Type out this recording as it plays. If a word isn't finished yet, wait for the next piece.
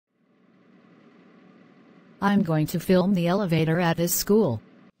I'm going to film the elevator at this school.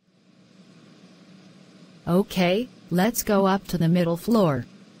 Okay, let's go up to the middle floor.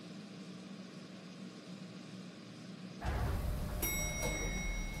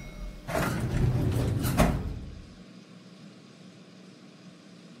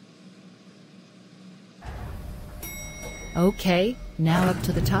 Okay, now up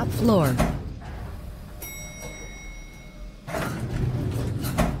to the top floor.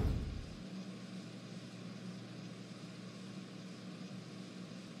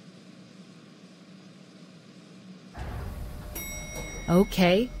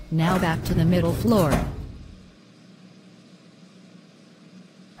 Okay, now back to the middle floor.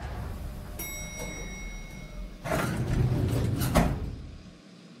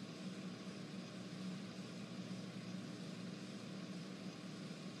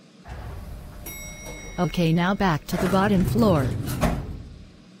 Okay, now back to the bottom floor.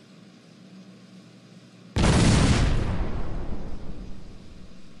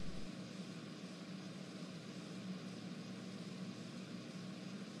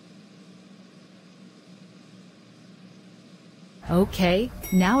 Okay,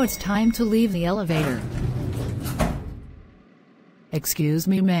 now it's time to leave the elevator. Excuse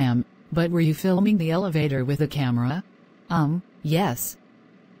me, ma'am, but were you filming the elevator with a camera? Yes.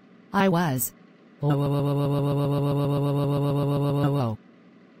 I was. Whoa.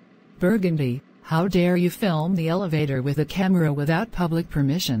 Burgundy, how dare you film the elevator with a camera without public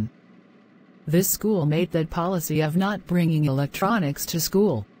permission? This school made that policy of not bringing electronics to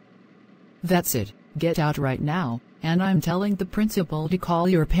school. That's it, get out right now. And I'm telling the principal to call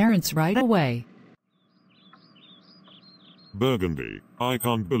your parents right away. Burgundy, I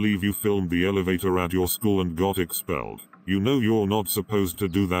can't believe you filmed the elevator at your school and got expelled. You know you're not supposed to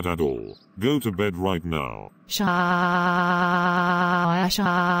do that at all. Go to bed right now.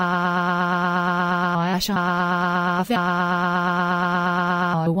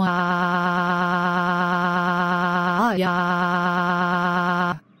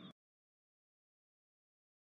 Yeah.